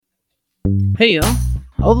Hey y'all.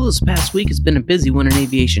 Although this past week has been a busy one in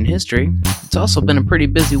aviation history, it's also been a pretty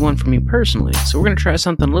busy one for me personally, so we're going to try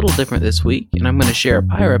something a little different this week, and I'm going to share a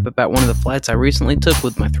PIREP about one of the flights I recently took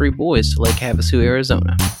with my 3 boys to Lake Havasu,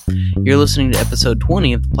 Arizona. You're listening to episode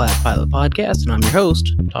 20 of the Plaid Pilot Podcast, and I'm your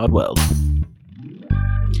host, Todd Weld.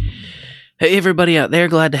 Hey everybody out there,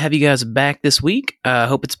 glad to have you guys back this week.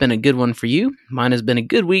 Hope it's been a good one for you. Mine has been a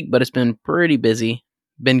good week, but it's been pretty busy.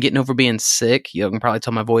 Been getting over being sick. You can probably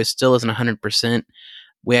tell my voice still isn't 100%.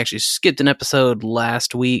 We actually skipped an episode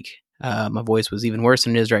last week. My voice was even worse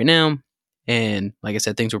than it is right now. And like I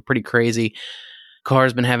said, things were pretty crazy.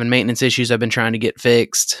 Car's been having maintenance issues I've been trying to get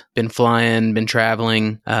fixed. Been flying, been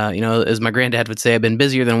traveling. As my granddad would say, I've been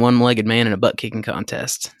busier than a one-legged man in a butt-kicking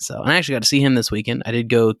contest. So I actually got to see him this weekend. I did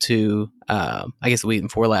go to, I guess the week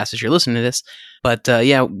before last as you're listening to this. But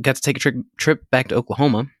got to take a trip back to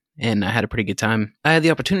Oklahoma. And I had a pretty good time. I had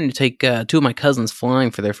the opportunity to take 2 of my cousins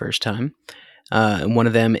flying for their first time. And one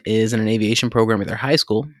of them is in an aviation program at their high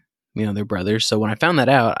school. They're brothers. So when I found that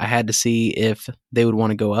out, I had to see if they would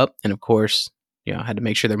want to go up. And of course, I had to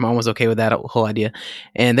make sure their mom was okay with that whole idea.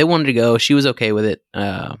 And they wanted to go. She was okay with it.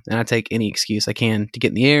 And I take any excuse I can to get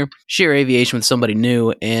in the air, share aviation with somebody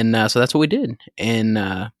new. And so that's what we did.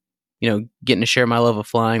 And, getting to share my love of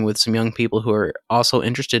flying with some young people who are also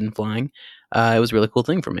interested in flying. It was a really cool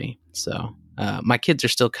thing for me. So my kids are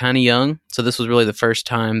still kind of young. So this was really the first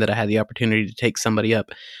time that I had the opportunity to take somebody up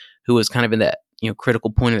who was kind of in that, critical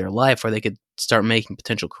point of their life where they could start making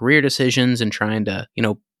potential career decisions and trying to,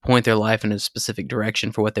 point their life in a specific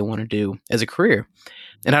direction for what they want to do as a career.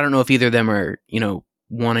 And I don't know if either of them are,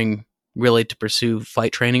 wanting really to pursue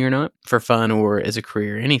flight training or not for fun or as a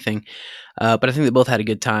career or anything. But I think they both had a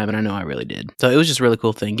good time, and I know I really did. So it was just a really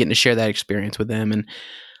cool thing, getting to share that experience with them and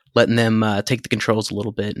letting them take the controls a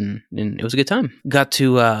little bit, and it was a good time. Got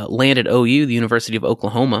to land at OU, the University of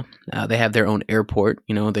Oklahoma. They have their own airport.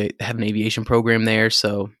 They have an aviation program there,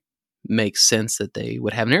 so it makes sense that they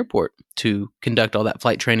would have an airport to conduct all that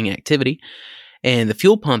flight training activity. And the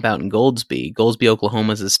fuel pump out in Goldsby,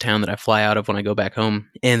 Oklahoma is this town that I fly out of when I go back home,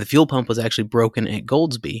 and the fuel pump was actually broken at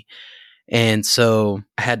Goldsby. And so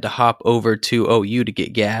I had to hop over to OU to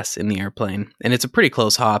get gas in the airplane. And it's a pretty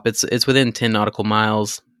close hop. It's within 10 nautical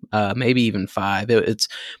miles, maybe even 5. It's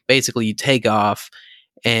basically you take off,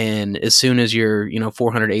 and as soon as you're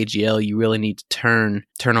 400 AGL, you really need to turn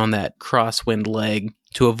on that crosswind leg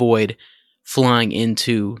to avoid flying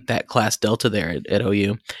into that class Delta there at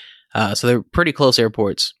OU. So they're pretty close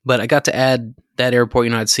airports. But I got to add that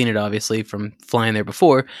airport. I'd seen it obviously from flying there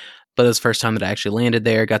before, but it was the first time that I actually landed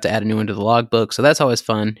there. Got to add a new one to the logbook, so that's always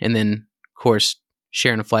fun. And then, of course,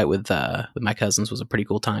 sharing a flight with my cousins was a pretty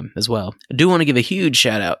cool time as well. I do want to give a huge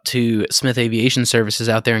shout out to Smith Aviation Services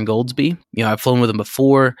out there in Goldsby. I've flown with them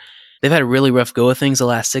before. They've had a really rough go of things the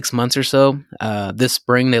last 6 months or so. This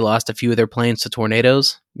spring, they lost a few of their planes to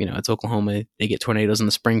tornadoes. It's Oklahoma. They get tornadoes in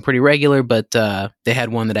the spring pretty regular, but they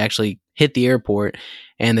had one that actually hit the airport,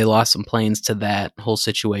 and they lost some planes to that whole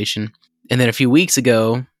situation. And then a few weeks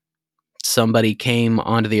ago, somebody came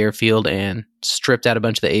onto the airfield and stripped out a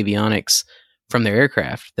bunch of the avionics from their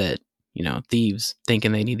aircraft that, thieves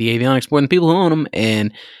thinking they need the avionics more than people who own them.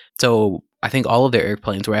 And so I think all of their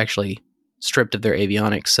airplanes were actually stripped of their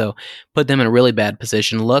avionics. So put them in a really bad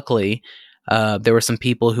position. Luckily, there were some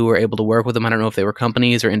people who were able to work with them. I don't know if they were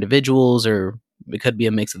companies or individuals, or it could be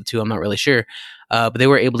a mix of the two. I'm not really sure. But they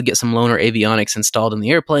were able to get some loaner avionics installed in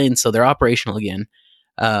the airplane, so they're operational again.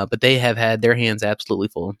 But they have had their hands absolutely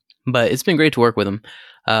full. But it's been great to work with them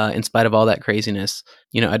in spite of all that craziness.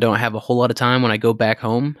 I don't have a whole lot of time when I go back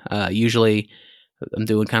home. Usually I'm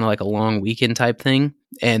doing kind of like a long weekend type thing,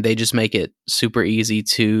 and they just make it super easy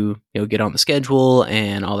to get on the schedule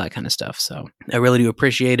and all that kind of stuff. So I really do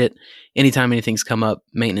appreciate it. Anytime anything's come up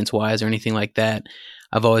maintenance wise or anything like that,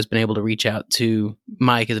 I've always been able to reach out to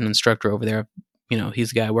Mike as an instructor over there.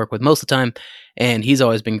 He's the guy I work with most of the time, and he's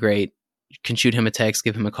always been great. You can shoot him a text,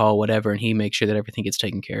 give him a call, whatever, and he makes sure that everything gets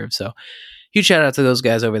taken care of. So huge shout out to those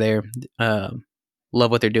guys over there.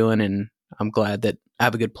 Love what they're doing, and I'm glad that I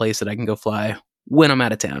have a good place that I can go fly when I'm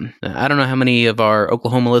out of town. I don't know how many of our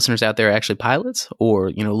Oklahoma listeners out there are actually pilots or,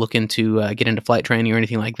 looking to get into flight training or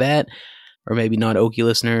anything like that, or maybe non-Okie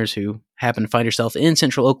listeners who happen to find yourself in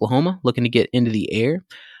central Oklahoma looking to get into the air.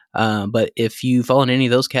 But if you fall in any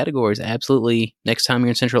of those categories, absolutely, next time you're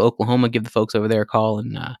in central Oklahoma, give the folks over there a call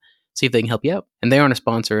and see if they can help you out. And they aren't a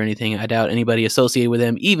sponsor or anything. I doubt anybody associated with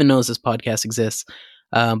them even knows this podcast exists.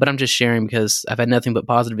 But I'm just sharing because I've had nothing but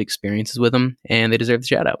positive experiences with them, and they deserve the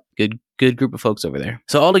shout out. Good group of folks over there.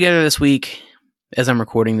 So all together this week, as I'm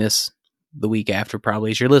recording this, the week after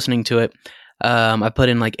probably, as you're listening to it, I put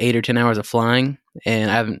in like 8 or 10 hours of flying,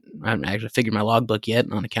 and I haven't actually figured my logbook yet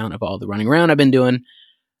on account of all the running around I've been doing.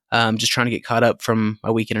 Just trying to get caught up from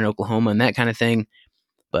my weekend in Oklahoma and that kind of thing.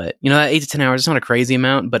 But, that 8 to 10 hours is not a crazy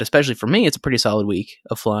amount, but especially for me, it's a pretty solid week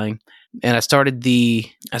of flying. And I started the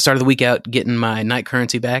week out getting my night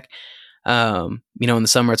currency back. In the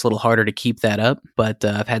summer, it's a little harder to keep that up, but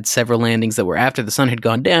I've had several landings that were after the sun had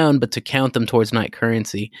gone down, but to count them towards night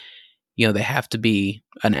currency, they have to be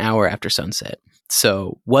an hour after sunset.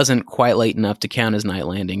 So wasn't quite late enough to count as night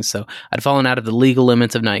landings. So I'd fallen out of the legal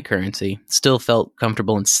limits of night currency. Still felt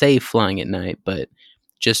comfortable and safe flying at night, but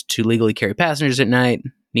just to legally carry passengers at night,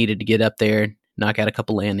 needed to get up there, knock out a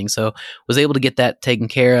couple landings. So was able to get that taken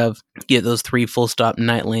care of, get those 3 full stop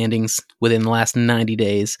night landings within the last 90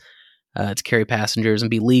 days to carry passengers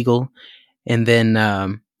and be legal. And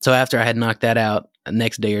then, so after I had knocked that out, the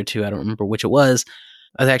next day or two, I don't remember which it was,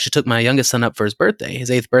 I actually took my youngest son up for his birthday, his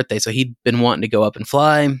 8th birthday. So he'd been wanting to go up and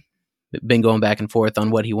fly, been going back and forth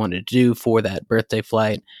on what he wanted to do for that birthday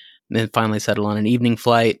flight. And then finally settled on an evening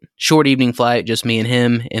flight, short evening flight, just me and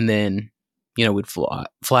him. And then, we'd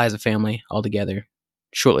fly as a family all together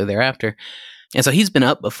shortly thereafter. And so he's been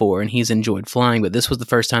up before and he's enjoyed flying, but this was the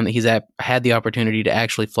first time that he's had the opportunity to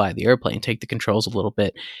actually fly the airplane, take the controls a little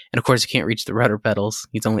bit. And of course, he can't reach the rudder pedals.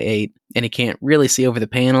 He's only 8 and he can't really see over the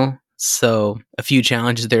panel. So a few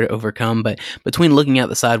challenges there to overcome, but between looking out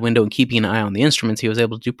the side window and keeping an eye on the instruments, he was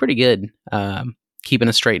able to do pretty good, keeping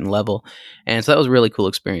us straight and level. And so that was a really cool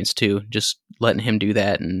experience too, just letting him do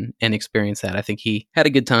that and experience that. I think he had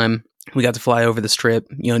a good time. We got to fly over the strip.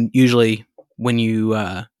 Usually when you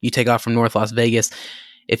take off from North Las Vegas,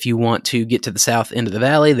 if you want to get to the south end of the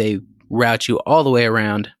valley, they route you all the way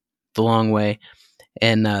around the long way.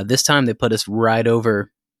 And this time they put us right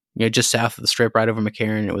over, just south of the strip, right over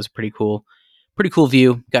McCarran. It was pretty cool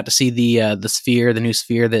view. Got to see the new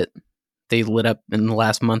sphere that they lit up in the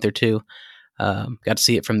last month or two. Got to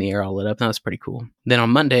see it from the air all lit up. That was pretty cool. Then on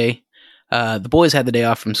Monday, the boys had the day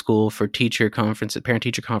off from school for parent-teacher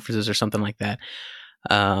conferences or something like that.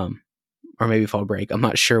 Or maybe fall break. I'm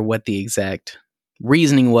not sure what the exact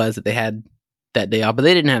reasoning was that they had that day off, but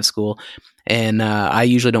they didn't have school. And I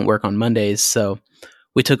usually don't work on Mondays, so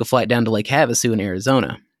we took a flight down to Lake Havasu in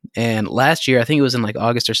Arizona. And last year, I think it was in like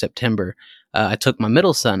August or September, I took my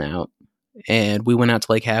middle son out, and we went out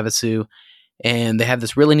to Lake Havasu. And they have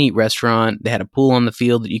this really neat restaurant. They had a pool on the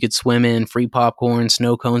field that you could swim in, free popcorn,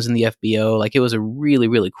 snow cones in the FBO. Like, it was a really,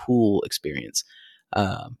 really cool experience.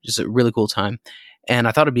 Just a really cool time. And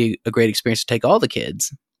I thought it'd be a great experience to take all the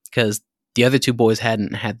kids because the other 2 boys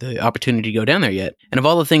hadn't had the opportunity to go down there yet. And of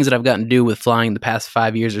all the things that I've gotten to do with flying the past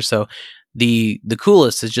 5 years or so, the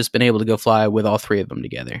coolest has just been able to go fly with all 3 of them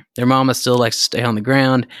together. Their mama still likes to stay on the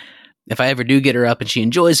ground. If I ever do get her up and she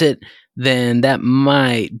enjoys it, then that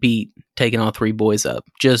might beat taking all 3 boys up,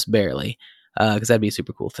 just barely, because that'd be a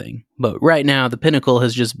super cool thing. But right now, the pinnacle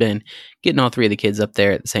has just been getting all 3 of the kids up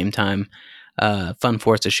there at the same time. Fun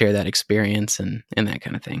for us to share that experience and that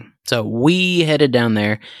kind of thing. So we headed down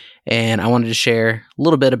there, and I wanted to share a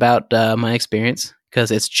little bit about my experience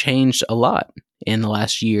because it's changed a lot in the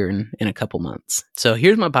last year and in a couple months. So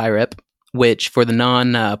here's my PIREP, which for the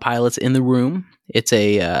non-pilots in the room, it's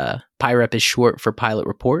a PIREP is short for pilot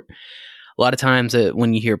report. A lot of times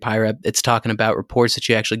when you hear PIREP, it's talking about reports that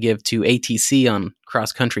you actually give to ATC on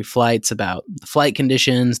cross-country flights about the flight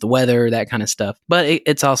conditions, the weather, that kind of stuff. But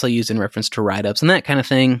it's also used in reference to write-ups and that kind of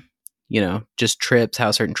thing. Just trips, how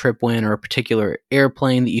a certain trip went, or a particular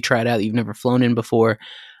airplane that you tried out that you've never flown in before.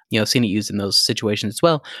 I've seen it used in those situations as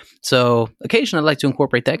well. So occasionally I'd like to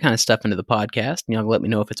incorporate that kind of stuff into the podcast. Let me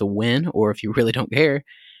know if it's a win or if you really don't care.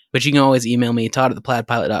 But you can always email me,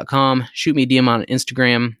 todd@theplaidpilot.com. Shoot me a DM on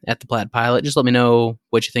Instagram @theplaidpilot. Just let me know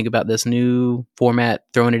what you think about this new format,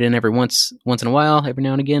 throwing it in every once in a while, every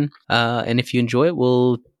now and again. And if you enjoy it,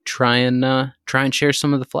 we'll try and share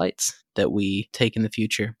some of the flights that we take in the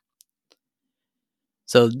future.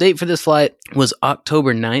 So the date for this flight was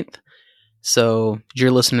October 9th. So if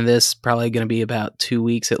you're listening to this, probably going to be about 2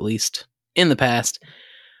 weeks at least in the past.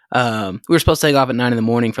 We were supposed to take off at 9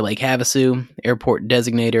 a.m. for Lake Havasu. Airport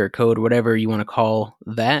designator or code, whatever you want to call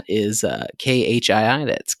that, is KHII.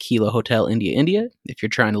 That's Kilo Hotel India India, if you're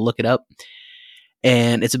trying to look it up.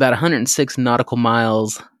 And it's about 106 nautical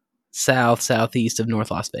miles southeast of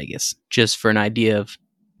North Las Vegas, just for an idea of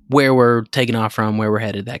where we're taking off from, where we're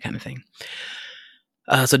headed, that kind of thing.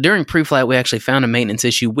 So during pre-flight, we actually found a maintenance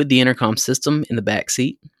issue with the intercom system in the back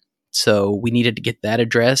seat. So we needed to get that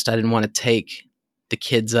addressed. I didn't want to take the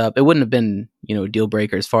kids up. It wouldn't have been, a deal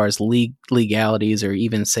breaker as far as legalities or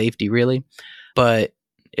even safety, really. But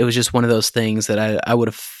it was just one of those things that I would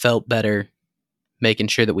have felt better making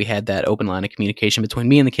sure that we had that open line of communication between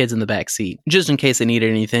me and the kids in the back seat, just in case they needed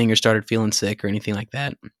anything or started feeling sick or anything like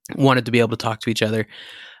that. Wanted to be able to talk to each other.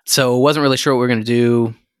 So wasn't really sure what we were going to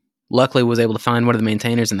do. Luckily, was able to find one of the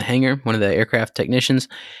maintainers in the hangar, one of the aircraft technicians,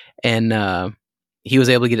 and he was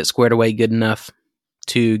able to get it squared away good enough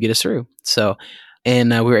to get us through. So,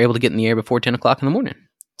 and we were able to get in the air before 10 o'clock in the morning.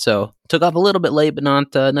 So took off a little bit late, but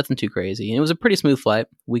not nothing too crazy. And it was a pretty smooth flight.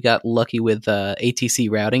 We got lucky with ATC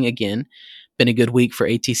routing again. Been a good week for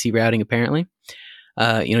ATC routing, apparently.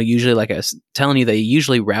 Usually, like I was telling you, they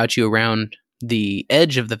usually route you around the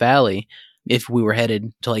edge of the valley. If we were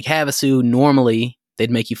headed to Lake Havasu, normally they'd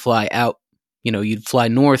make you fly out. You'd fly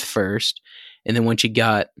north first, and then once you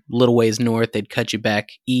got a little ways north, they'd cut you back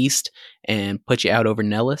east and put you out over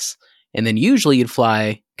Nellis. And then usually you'd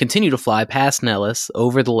continue to fly past Nellis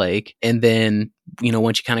over the lake. And then,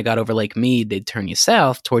 once you kind of got over Lake Mead, they'd turn you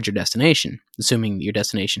south towards your destination, assuming your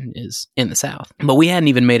destination is in the south. But we hadn't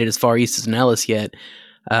even made it as far east as Nellis yet.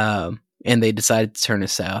 And they decided to turn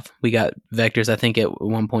us south. We got vectors, I think at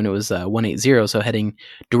one point it was 180, so heading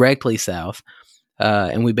directly south.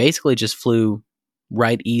 And we basically just flew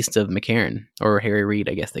right east of McCarran, or Harry Reid,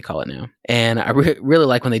 I guess they call it now. And I really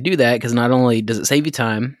like when they do that, because not only does it save you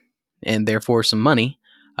time and therefore some money,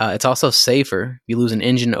 it's also safer. If you lose an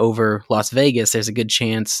engine over Las Vegas, there's a good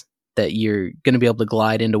chance that you're going to be able to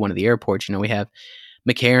glide into one of the airports. We have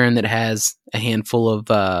McCarran that has a handful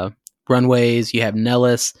of runways. You have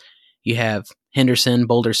Nellis, you have Henderson,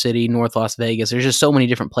 Boulder City, North Las Vegas. There's just so many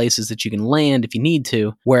different places that you can land if you need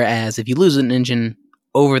to. Whereas if you lose an engine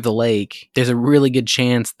over the lake, there's a really good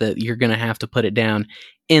chance that you're going to have to put it down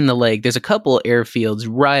in the lake. There's a couple airfields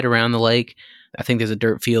right around the lake. I think there's a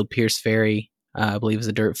dirt field, Pierce Ferry, I believe is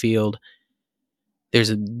a dirt field.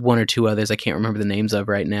 There's one or two others I can't remember the names of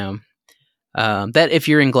right now. That if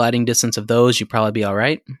you're in gliding distance of those, you'd probably be all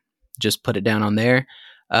right. Just put it down on there.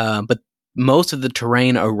 But most of the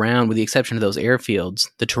terrain around, with the exception of those airfields,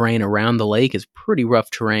 the terrain around the lake is pretty rough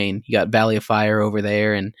terrain. You got Valley of Fire over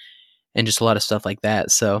there and just a lot of stuff like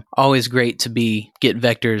that. So always great to get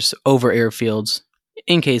vectors over airfields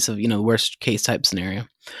in case of, worst case type scenario.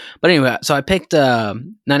 But anyway, so I picked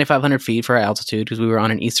 9,500 feet for our altitude because we were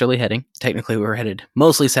on an easterly heading. Technically, we were headed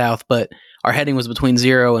mostly south, but our heading was between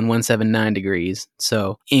 0 and 179 degrees.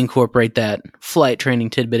 So incorporate that flight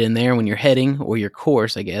training tidbit in there when you're heading, or your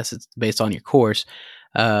course, I guess. It's based on your course.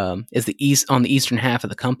 Is on the eastern half of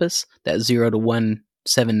the compass, that 0 to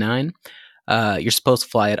 179. You're supposed to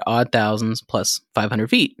fly at odd thousands plus 500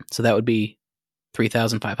 feet. So that would be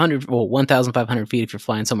 3,500, 1,500 feet if you're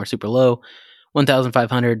flying somewhere super low,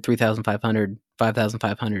 1,500, 3,500,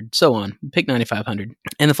 5,500, so on. Pick 9,500.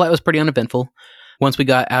 And the flight was pretty uneventful. Once we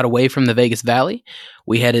got out away from the Vegas Valley,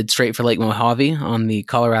 we headed straight for Lake Mojave on the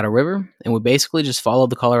Colorado River, and we basically just followed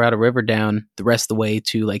the Colorado River down the rest of the way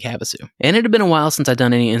to Lake Havasu. And it had been a while since I'd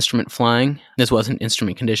done any instrument flying. This wasn't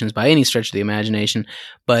instrument conditions by any stretch of the imagination,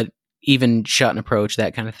 but even shot and approach,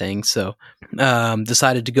 that kind of thing. So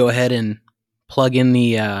decided to go ahead and plug in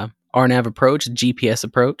the RNAV approach, GPS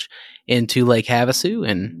approach, into Lake Havasu.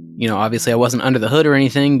 And, obviously I wasn't under the hood or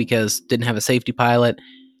anything because didn't have a safety pilot.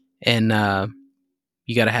 And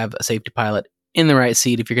you got to have a safety pilot in the right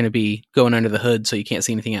seat if you're going to be going under the hood so you can't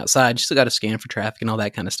see anything outside. You still got to scan for traffic and all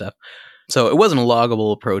that kind of stuff. So it wasn't a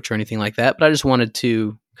loggable approach or anything like that, but I just wanted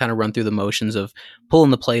to kind of run through the motions of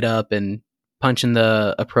pulling the plate up and punching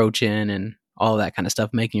the approach in and all that kind of stuff,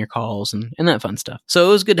 making your calls and that fun stuff. So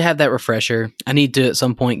it was good to have that refresher. I need to at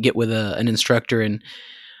some point get with an instructor and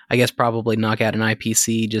I guess probably knock out an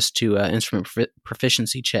IPC just to instrument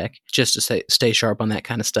proficiency check, just to stay sharp on that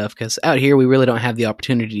kind of stuff. Because out here, we really don't have the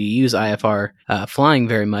opportunity to use IFR flying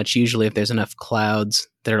very much. Usually if there's enough clouds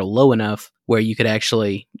that are low enough where you could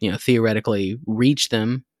actually, theoretically reach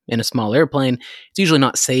them in a small airplane, it's usually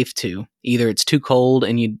not safe to. Either it's too cold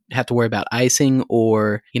and you have to worry about icing,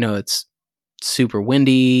 or, it's super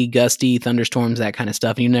windy, gusty, thunderstorms, that kind of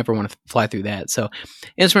stuff, and you never want to fly through that. So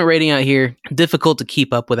instrument rating out here, difficult to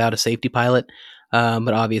keep up without a safety pilot,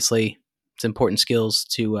 but obviously it's important skills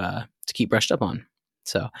to keep brushed up on.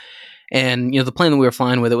 So, and the plane that we were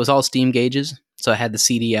flying with, it was all steam gauges. So I had the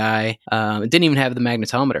CDI. It didn't even have the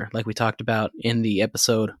magnetometer like we talked about in the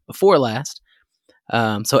episode before last.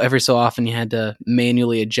 So every so often you had to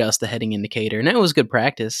manually adjust the heading indicator. And that was good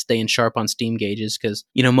practice, staying sharp on steam gauges, because,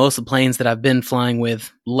 most of the planes that I've been flying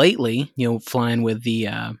with lately, flying with the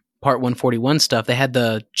Part 141 stuff, they had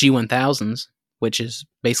the G1000s, which is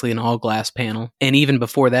basically an all-glass panel. And even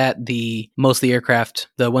before that, most of the aircraft,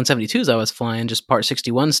 the 172s I was flying, just Part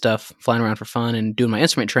 61 stuff, flying around for fun and doing my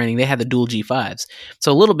instrument training, they had the dual G5s. So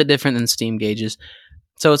a little bit different than steam gauges.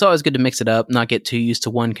 So it's always good to mix it up, not get too used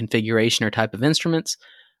to one configuration or type of instruments,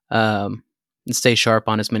 and stay sharp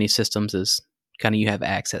on as many systems as kind of you have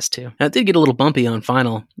access to. Now, it did get a little bumpy on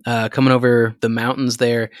final, coming over the mountains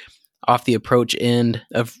there off the approach end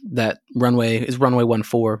of that runway is runway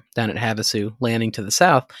 14 down at Havasu, landing to the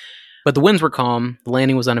south. But the winds were calm. The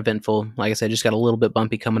landing was uneventful. Like I said, just got a little bit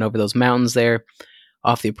bumpy coming over those mountains there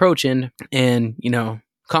off the approach end. And,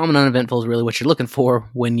 calm and uneventful is really what you're looking for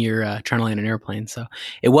when you're trying to land an airplane. So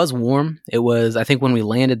it was warm. It was, I think when we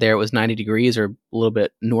landed there, it was 90 degrees or a little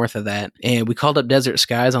bit north of that. And we called up Desert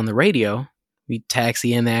Skies on the radio. We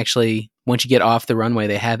taxi in. They actually, once you get off the runway,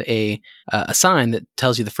 they have a sign that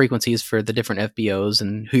tells you the frequencies for the different FBOs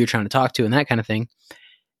and who you're trying to talk to and that kind of thing.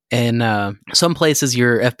 And some places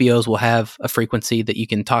your FBOs will have a frequency that you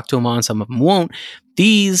can talk to them on. Some of them won't.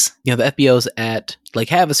 These, the FBOs at Lake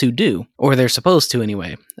Havasu do, or they're supposed to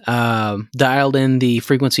anyway. Dialed in the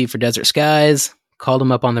frequency for Desert Skies, called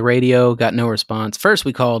them up on the radio, got no response. First,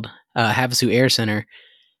 we called Havasu Air Center,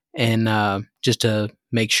 and just to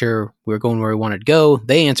make sure we were going where we wanted to go.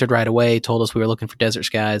 They answered right away, told us we were looking for Desert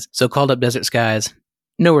Skies. So called up Desert Skies,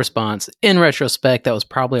 no response. In retrospect, that was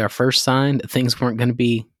probably our first sign that things weren't going to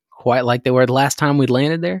be quite like they were the last time we'd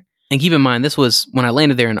landed there. And keep in mind, this was when I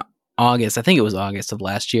landed there in August. I think it was August of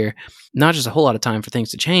last year. Not just a whole lot of time for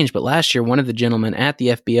things to change, but last year, one of the gentlemen at the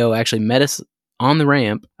FBO actually met us on the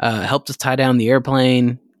ramp, helped us tie down the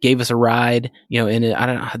airplane, gave us a ride, in it.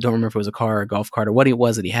 I don't remember if it was a car or a golf cart or what it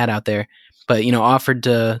was that he had out there, but, offered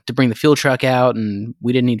to bring the fuel truck out, and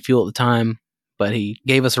we didn't need fuel at the time, but he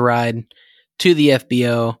gave us a ride to the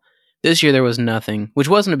FBO. This year there was nothing, which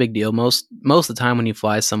wasn't a big deal. Most of the time when you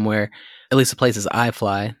fly somewhere, at least the places I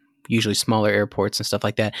fly, usually smaller airports and stuff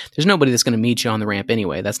like that, there's nobody that's going to meet you on the ramp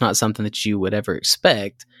anyway. That's not something that you would ever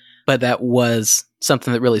expect. But that was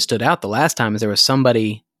something that really stood out the last time, is there was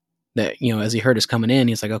somebody that, as he heard us coming in,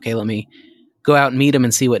 he's like, okay, let me go out and meet him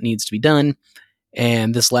and see what needs to be done.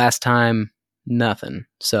 And this last time, nothing.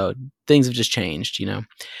 So things have just changed,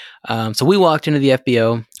 So we walked into the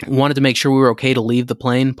FBO, wanted to make sure we were okay to leave the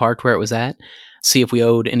plane parked where it was at, see if we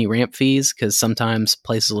owed any ramp fees, because sometimes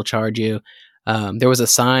places will charge you. There was a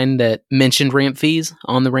sign that mentioned ramp fees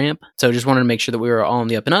on the ramp, so just wanted to make sure that we were all on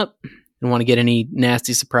the up and up. Didn't want to get any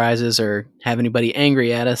nasty surprises or have anybody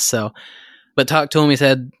angry at us. But talked to him. He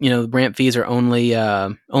said, ramp fees are only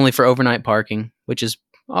for overnight parking, which is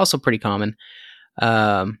also pretty common.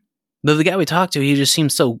 Though the guy we talked to, he just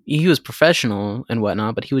seemed he was professional and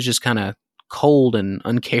whatnot, but he was just kind of cold and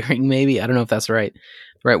uncaring, maybe. I don't know if that's the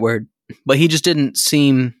right word, but he just didn't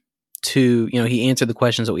seem to, he answered the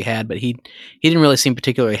questions that we had, but he didn't really seem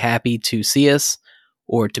particularly happy to see us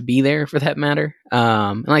or to be there for that matter.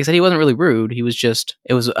 And like I said, he wasn't really rude. It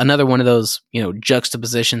was another one of those,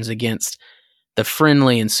 juxtapositions against the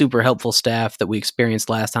friendly and super helpful staff that we experienced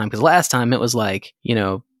last time. Because last time it was like,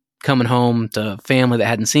 coming home to family that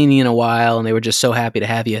hadn't seen you in a while, and they were just so happy to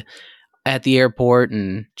have you at the airport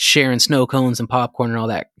and sharing snow cones and popcorn and all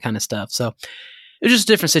that kind of stuff. So it was just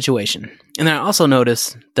a different situation. And then I also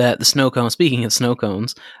noticed that the snow cone, speaking of snow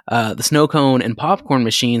cones, the snow cone and popcorn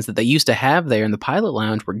machines that they used to have there in the pilot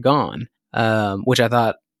lounge were gone, which I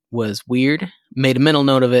thought was weird. Made a mental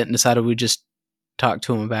note of it and decided we'd just talk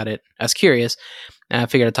to him about it. I was curious, and I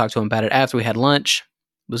figured I'd talk to him about it after we had lunch.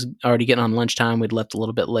 Was already getting on lunchtime. We'd left a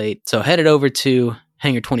little bit late. So headed over to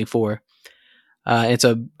Hangar 24. It's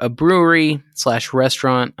a brewery /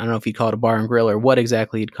 restaurant. I don't know if you'd call it a bar and grill or what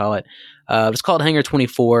exactly you'd call it. It's called Hangar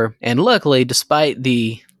 24. And luckily, despite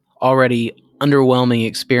the already underwhelming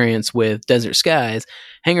experience with Desert Skies,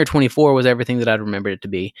 Hangar 24 was everything that I'd remembered it to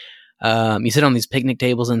be. You sit on these picnic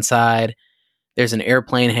tables inside. There's an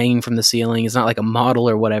airplane hanging from the ceiling. It's not like a model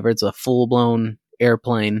or whatever. It's a full-blown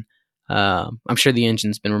airplane. I'm sure the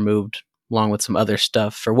engine's been removed along with some other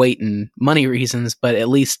stuff for weight and money reasons, but at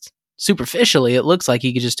least superficially, it looks like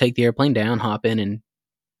you could just take the airplane down, hop in, and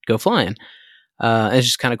go flying. It's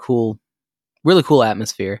just kind of cool, really cool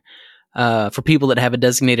atmosphere. For people that have a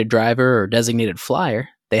designated driver or designated flyer,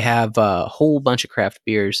 they have a whole bunch of craft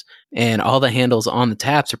beers, and all the handles on the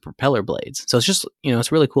taps are propeller blades. So it's just, it's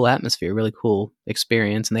a really cool atmosphere, really cool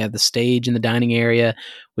experience. And they have the stage in the dining area,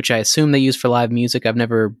 which I assume they use for live music. I've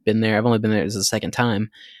never been there. I've only been there as the second time.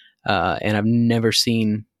 And I've never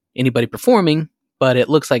seen anybody performing, but it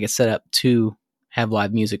looks like it's set up to have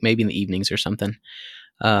live music, maybe in the evenings or something.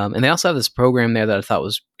 And they also have this program there that I thought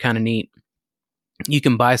was kind of neat. You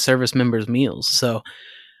can buy service members meals. So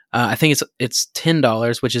I think it's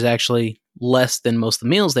 $10, which is actually less than most of the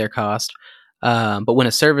meals there cost. But when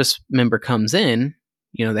a service member comes in,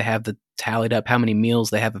 they have the tallied up how many meals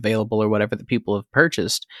they have available or whatever that people have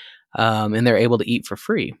purchased, and they're able to eat for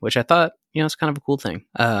free, which I thought it's kind of a cool thing.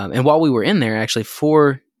 And while we were in there, actually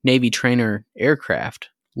 4 Navy trainer aircraft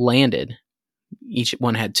landed. Each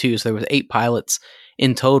one had 2, so there was 8 pilots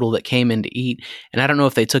in total that came in to eat. And I don't know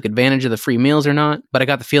if they took advantage of the free meals or not, but I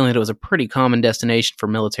got the feeling that it was a pretty common destination for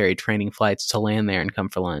military training flights to land there and come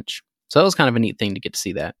for lunch. So that was kind of a neat thing to get to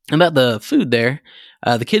see that. About the food there,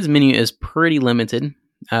 the kids' menu is pretty limited.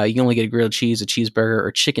 You can only get a grilled cheese, a cheeseburger,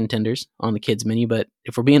 or chicken tenders on the kids' menu. But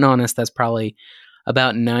if we're being honest, that's probably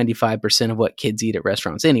about 95% of what kids eat at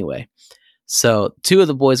restaurants anyway. So 2 of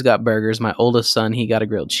the boys got burgers. My oldest son, he got a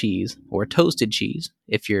grilled cheese, or toasted cheese,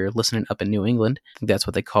 if you're listening up in New England. I think that's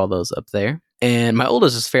what they call those up there. And my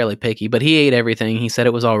oldest is fairly picky, but he ate everything. He said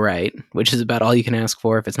it was all right, which is about all you can ask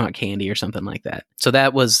for if it's not candy or something like that. So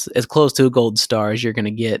that was as close to a gold star as you're going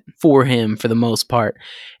to get for him for the most part.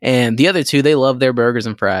 And the other 2, they loved their burgers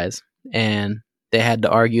and fries. And they had to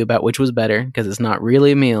argue about which was better, because it's not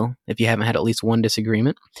really a meal if you haven't had at least one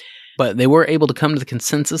disagreement. But they were able to come to the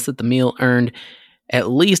consensus that the meal earned at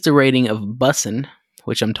least a rating of bussin',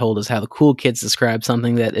 which I'm told is how the cool kids describe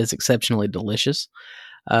something that is exceptionally delicious.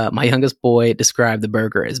 My youngest boy described the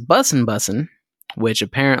burger as bussin', which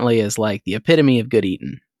apparently is like the epitome of good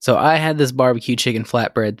eating. So I had this barbecue chicken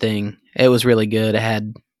flatbread thing. It was really good. It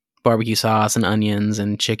had barbecue sauce and onions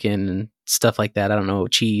and chicken and stuff like that. I don't know,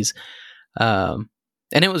 cheese.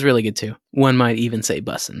 And it was really good too. One might even say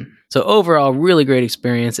bussin'. So overall, really great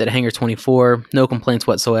experience at Hangar 24. No complaints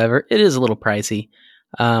whatsoever. It is a little pricey,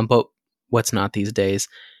 but what's not these days?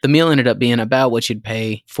 The meal ended up being about what you'd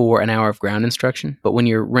pay for an hour of ground instruction. But when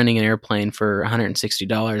you're renting an airplane for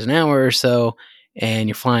 $160 an hour or so, and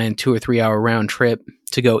you're flying 2 or 3 hour round trip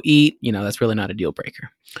to go eat, that's really not a deal breaker.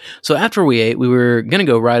 So after we ate, we were going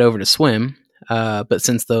to go right over to swim. But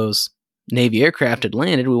since those Navy aircraft had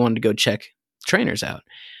landed, we wanted to go check trainers out.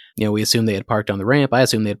 We assumed they had parked on the ramp. I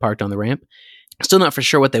assumed they had parked on the ramp. Still not for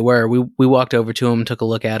sure what they were. We walked over to them, took a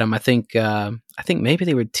look at them. I think maybe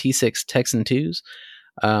they were T6 Texan 2s,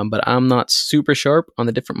 but I'm not super sharp on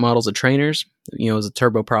the different models of trainers. It was a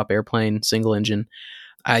turboprop airplane, single engine.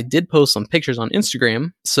 I did post some pictures on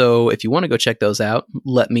Instagram, so if you want to go check those out,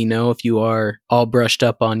 let me know if you are all brushed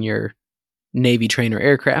up on your Navy trainer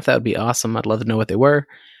aircraft. That would be awesome. I'd love to know what they were.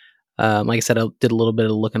 Like I said, I did a little bit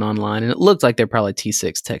of looking online, and it looked like they're probably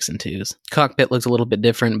T6 Texan 2s. Cockpit looks a little bit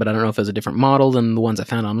different, but I don't know if it was a different model than the ones I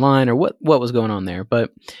found online or what was going on there.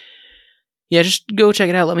 But yeah, just go check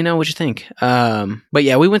it out. Let me know what you think. But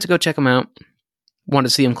yeah, we went to go check them out. Wanted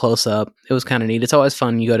to see them close up. It was kind of neat. It's always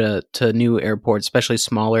fun. You go to new airports, especially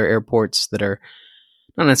smaller airports that are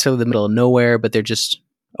not necessarily the middle of nowhere, but they're just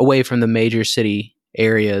away from the major city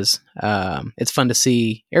areas. It's fun to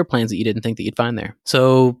see airplanes that you didn't think that you'd find there.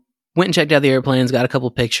 So went and checked out the airplanes, got a couple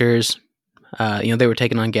pictures. They were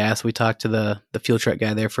taking on gas. We talked to the fuel truck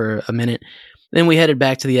guy there for a minute. Then we headed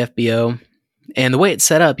back to the FBO. And the way it's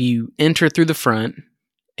set up, you enter through the front,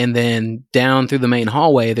 and then down through the main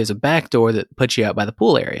hallway, there's a back door that puts you out by the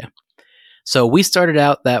pool area. So we started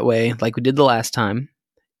out that way, like we did the last time.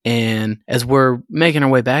 And as we're making our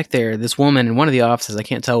way back there, this woman in one of the offices, I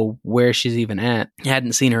can't tell where she's even at,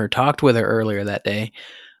 hadn't seen her or talked with her earlier that day.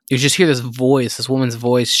 You just hear this woman's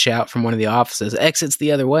voice shout from one of the offices, exits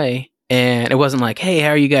the other way. And it wasn't like, hey, how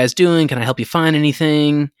are you guys doing? Can I help you find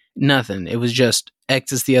anything? Nothing. It was just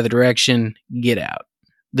exits the other direction, get out.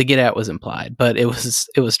 The get out was implied, but it was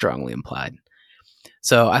strongly implied.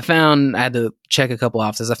 So I had to check a couple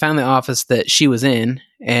offices. I found the office that she was in.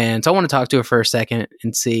 And so I want to talk to her for a second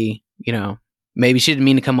and see, maybe she didn't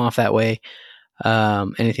mean to come off that way.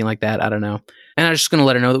 Anything like that. I don't know. And I was just going to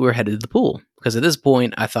let her know that we were headed to the pool, because at this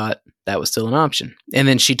point I thought that was still an option. And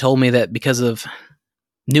then she told me that because of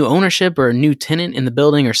new ownership or a new tenant in the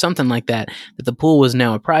building or something like that the pool was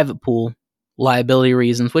now a private pool, liability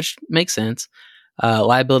reasons, which makes sense.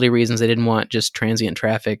 Liability reasons, they didn't want just transient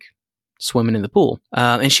traffic swimming in the pool.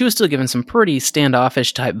 And she was still giving some pretty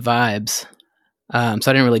standoffish type vibes. So I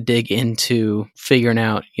didn't really dig into figuring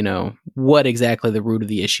out, what exactly the root of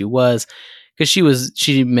the issue was, because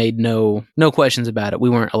she made no questions about it.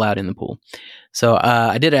 We weren't allowed in the pool. So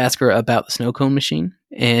I did ask her about the snow cone machine,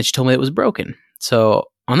 and she told me it was broken. So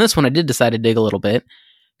on this one, I did decide to dig a little bit,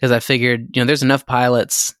 because I figured, there's enough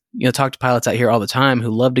pilots, talk to pilots out here all the time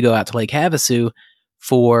who love to go out to Lake Havasu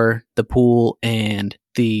for the pool and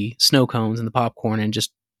the snow cones and the popcorn and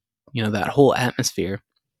just, that whole atmosphere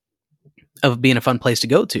of being a fun place to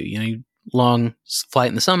go to. Long flight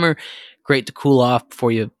in the summer, great to cool off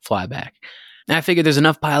before you fly back. And I figured there's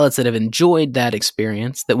enough pilots that have enjoyed that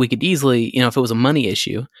experience that we could easily, if it was a money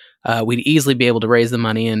issue, we'd easily be able to raise the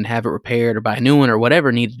money and have it repaired or buy a new one or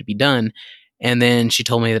whatever needed to be done. And then she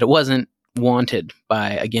told me that it wasn't wanted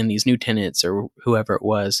by, again, these new tenants or whoever it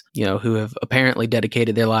was, who have apparently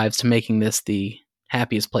dedicated their lives to making this the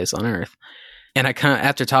happiest place on earth. And I kind of,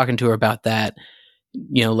 after talking to her about that,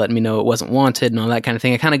 letting me know it wasn't wanted and all that kind of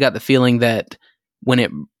thing, I kind of got the feeling that when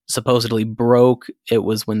it supposedly broke, it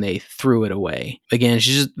was when they threw it away. Again,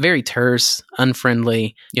 she's just very terse,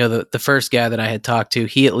 unfriendly. The first guy that I had talked to,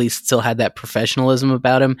 he at least still had that professionalism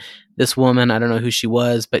about him. This woman, I don't know who she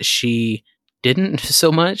was, but she didn't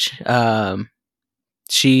so much.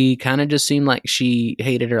 She kind of just seemed like she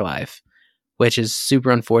hated her life, which is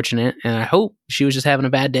super unfortunate. And I hope she was just having a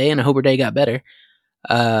bad day, and I hope her day got better.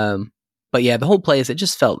 But yeah, the whole place, it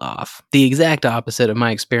just felt off. The exact opposite of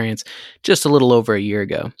my experience just a little over a year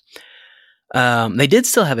ago. They did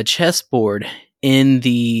still have a chessboard in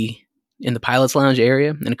the pilot's lounge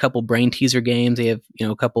area and a couple brain teaser games. They have,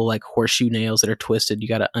 a couple like horseshoe nails that are twisted. You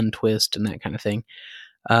got to untwist and that kind of thing.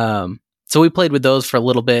 So we played with those for a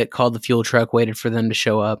little bit, called the fuel truck, waited for them to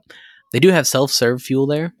show up. They do have self-serve fuel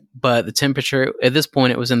there, but the temperature at this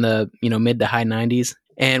point, it was in the, mid to high 90s,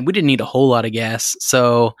 and we didn't need a whole lot of gas.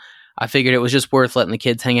 So I figured it was just worth letting the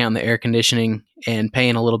kids hang out in the air conditioning and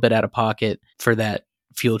paying a little bit out of pocket for that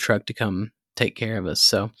fuel truck to come take care of us.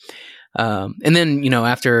 So, and then,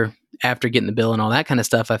 after getting the bill and all that kind of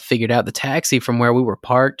stuff, I figured out the taxi from where we were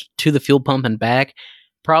parked to the fuel pump and back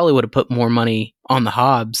probably would have put more money on the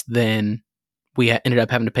hobs than we ended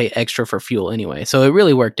up having to pay extra for fuel anyway. So it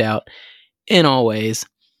really worked out in all ways.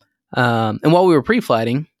 And while we were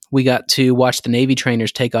pre-flighting, we got to watch the Navy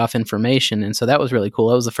trainers take off information. And so that was really cool.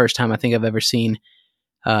 That was the first time I think I've ever seen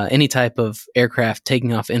any type of aircraft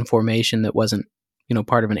taking off information that wasn't,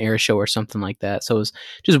 part of an air show or something like that. So it was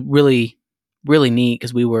just really, really neat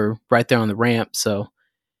because we were right there on the ramp. So,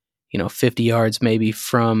 50 yards maybe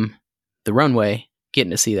from the runway,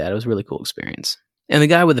 getting to see that. It was a really cool experience. And the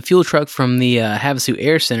guy with the fuel truck from the Havasu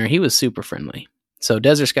Air Center, he was super friendly. So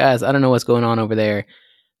Desert Skies, I don't know what's going on over there.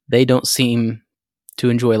 They don't seem to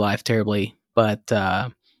enjoy life terribly, but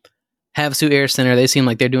Havasu Air Center, they seem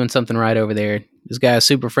like they're doing something right over there. This guy is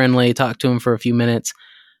super friendly. Talked to him for a few minutes,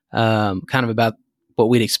 kind of about what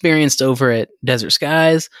we'd experienced over at Desert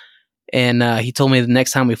Skies. And he told me the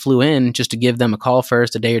next time we flew in, just to give them a call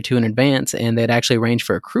first, a day or two in advance, and they'd actually arrange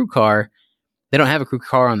for a crew car. They don't have a crew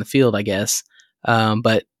car on the field, I guess,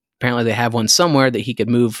 but apparently they have one somewhere that he could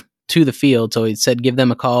move to the field. So he said give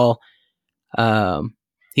them a call.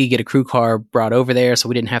 He could get a crew car brought over there so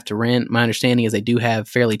we didn't have to rent. My understanding is they do have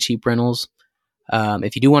fairly cheap rentals.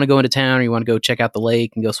 If you do want to go into town or you want to go check out the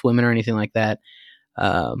lake and go swimming or anything like that.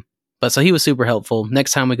 But so he was super helpful.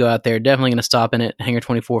 Next time we go out there, definitely going to stop in at Hangar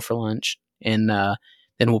 24 for lunch. And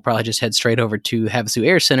then we'll probably just head straight over to Havasu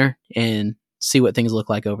Air Center and see what things look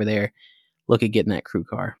like over there. Look at getting that crew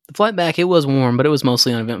car. The flight back, it was warm, but it was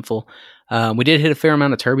mostly uneventful. We did hit a fair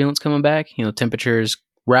amount of turbulence coming back. Temperatures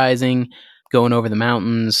rising, going over the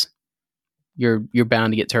mountains. You're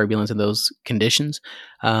bound to get turbulence in those conditions.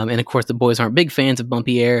 And of course, the boys aren't big fans of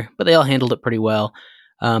bumpy air, but they all handled it pretty well.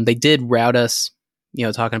 They did route us,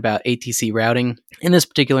 talking about ATC routing. In this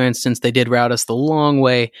particular instance, they did route us the long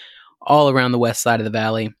way all around the west side of the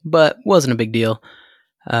valley, but wasn't a big deal.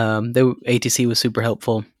 The ATC was super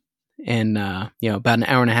helpful. And, about an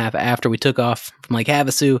hour and a half after we took off from Lake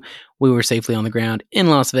Havasu, we were safely on the ground in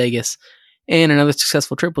Las Vegas, and another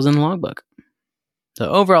successful trip was in the logbook. So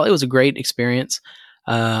overall, it was a great experience.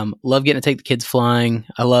 Love getting to take the kids flying.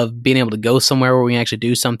 I love being able to go somewhere where we can actually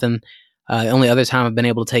do something. The only other time I've been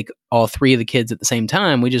able to take all three of the kids at the same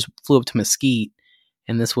time, we just flew up to Mesquite,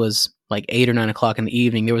 and this was like 8 or 9 o'clock in the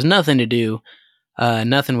evening. There was nothing to do.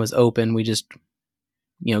 Nothing was open. We just,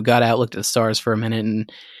 got out, looked at the stars for a minute,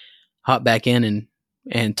 and hopped back in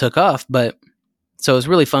and took off. But so it was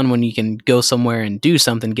really fun when you can go somewhere and do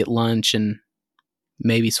something, get lunch, and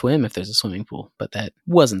maybe swim if there's a swimming pool. But that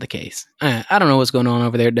wasn't the case. I don't know what's going on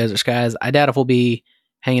over there at Desert Skies. I doubt if we'll be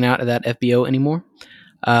hanging out at that FBO anymore.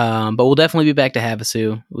 But we'll definitely be back to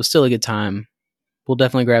Havasu. It was still a good time. We'll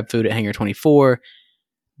definitely grab food at Hangar 24.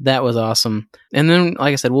 That was awesome. And then,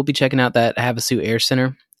 like I said, we'll be checking out that Havasu Air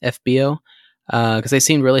Center FBO because they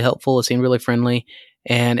seemed really helpful. It seemed really friendly.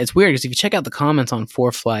 And it's weird because if you check out the comments on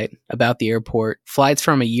 4Flight about the airport, flights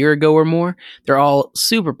from a year ago or more, they're all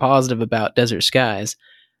super positive about Desert Skies.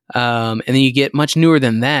 And then you get much newer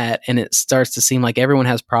than that, and it starts to seem like everyone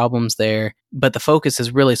has problems there. But the focus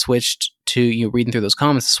has really switched to, reading through those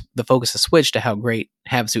comments, the focus has switched to how great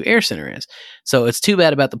Havasu Air Center is. So it's too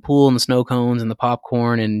bad about the pool and the snow cones and the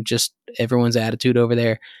popcorn and just everyone's attitude over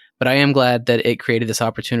there. But I am glad that it created this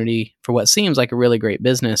opportunity for what seems like a really great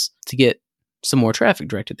business to get some more traffic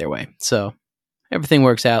directed their way. So everything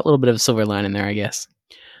works out. A little bit of a silver lining there, I guess.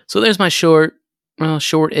 So there's my short,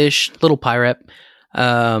 short-ish little PIREP.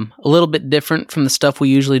 A little bit different from the stuff we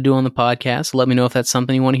usually do on the podcast. Let me know if that's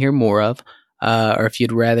something you want to hear more of, or if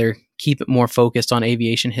you'd rather keep it more focused on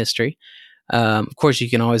aviation history. Of course, you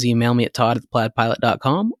can always email me at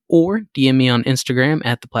todd@theplaidpilot.com or DM me on Instagram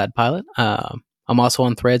at theplaidpilot. I'm also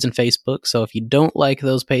on Threads and Facebook, so if you don't like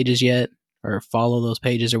those pages yet, or follow those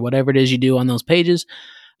pages, or whatever it is you do on those pages,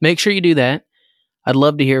 make sure you do that. I'd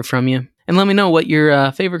love to hear from you. And let me know what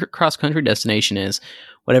your favorite cross-country destination is.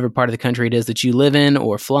 Whatever part of the country it is that you live in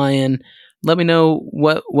or fly in, let me know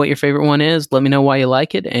what your favorite one is. Let me know why you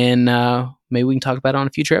like it, and maybe we can talk about it on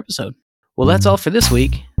a future episode. Well, that's all for this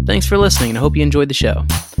week. Thanks for listening, and I hope you enjoyed the show.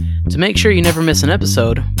 To make sure you never miss an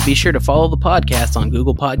episode, be sure to follow the podcast on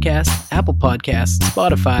Google Podcasts, Apple Podcasts,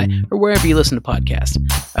 Spotify, or wherever you listen to podcasts.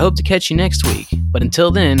 I hope to catch you next week, but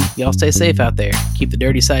until then, y'all stay safe out there. Keep the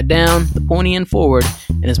dirty side down, the pointy end forward,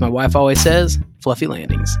 and as my wife always says, fluffy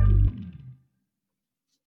landings.